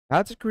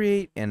How to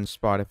create an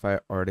Spotify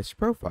artist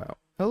profile.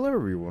 Hello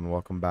everyone,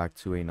 welcome back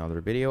to another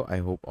video. I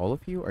hope all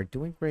of you are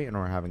doing great and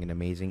are having an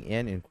amazing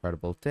and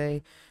incredible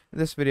day. In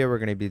this video, we're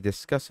going to be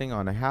discussing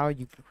on how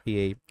you can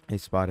create a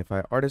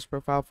Spotify artist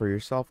profile for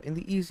yourself in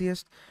the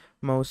easiest,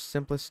 most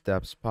simplest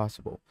steps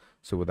possible.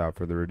 So without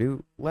further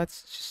ado,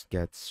 let's just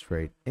get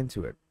straight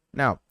into it.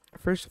 Now,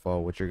 first of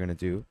all, what you're going to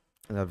do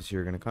is obviously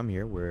you're going to come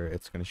here where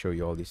it's going to show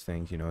you all these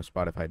things,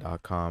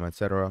 Spotify.com,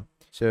 etc.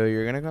 So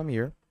you're going to come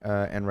here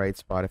and write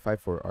Spotify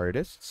for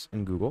artists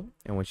in Google.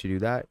 And once you do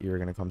that, you're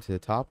going to come to the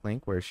top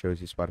link where it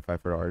shows you Spotify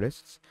for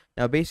artists.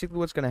 Now, basically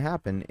what's going to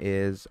happen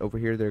is over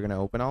here, they're going to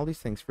open all these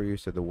things for you.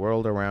 So the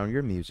world around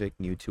your music,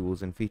 new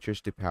tools and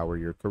features to power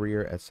your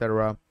career,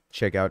 etc.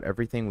 Check out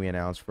everything we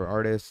announced for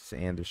artists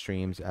and their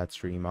streams at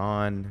Stream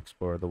On,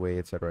 Explore the Way,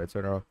 etc.,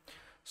 etc.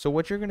 So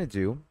what you're going to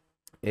do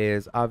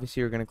is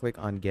obviously you're going to click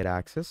on Get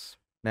Access.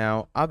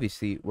 Now,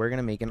 obviously, we're going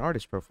to make an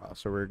artist profile.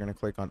 So we're going to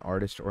click on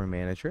Artist or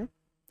Manager.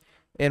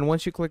 And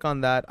once you click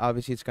on that,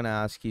 obviously it's going to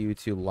ask you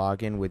to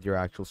log in with your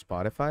actual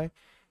Spotify.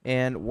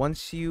 And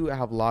once you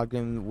have logged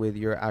in with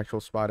your actual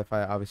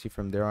Spotify, obviously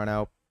from there on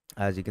out,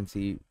 as you can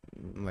see,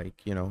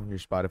 your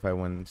Spotify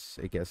once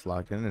it gets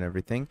logged in and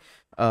everything,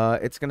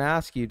 it's going to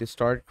ask you to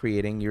start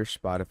creating your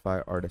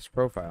Spotify artist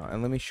profile.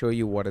 And let me show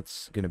you what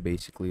it's going to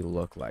basically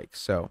look like.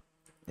 So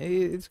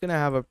it's going to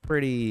have a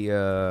pretty,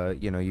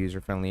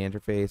 user-friendly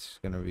interface. It's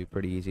going to be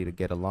pretty easy to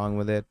get along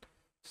with it.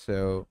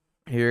 So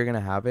here you're going to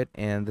have it,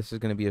 and this is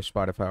going to be a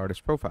Spotify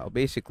artist profile.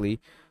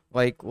 Basically,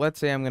 like, let's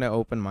say I'm going to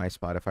open my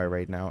Spotify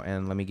right now,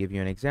 and let me give you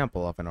an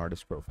example of an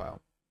artist profile.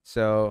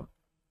 So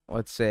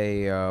let's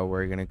say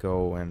we're going to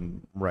go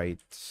and write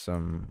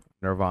some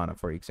Nirvana,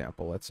 for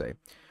example. Let's say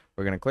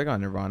we're going to click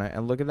on Nirvana,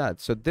 and look at that.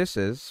 So this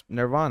is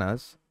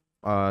Nirvana's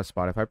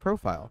Spotify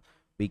profile.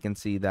 We can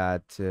see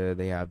that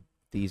they have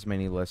these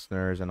many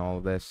listeners and all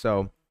of this.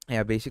 So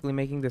yeah, basically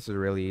making this is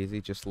really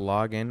easy. Just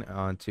log in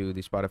onto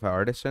the Spotify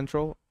Artist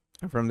Central,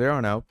 and from there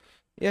on out,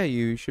 yeah,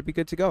 you should be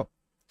good to go.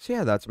 So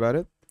yeah, that's about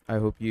it. I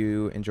hope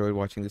you enjoyed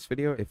watching this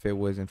video. If it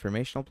was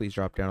informational, please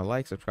drop down a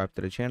like, subscribe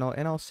to the channel,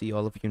 and I'll see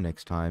all of you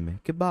next time.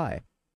 Goodbye.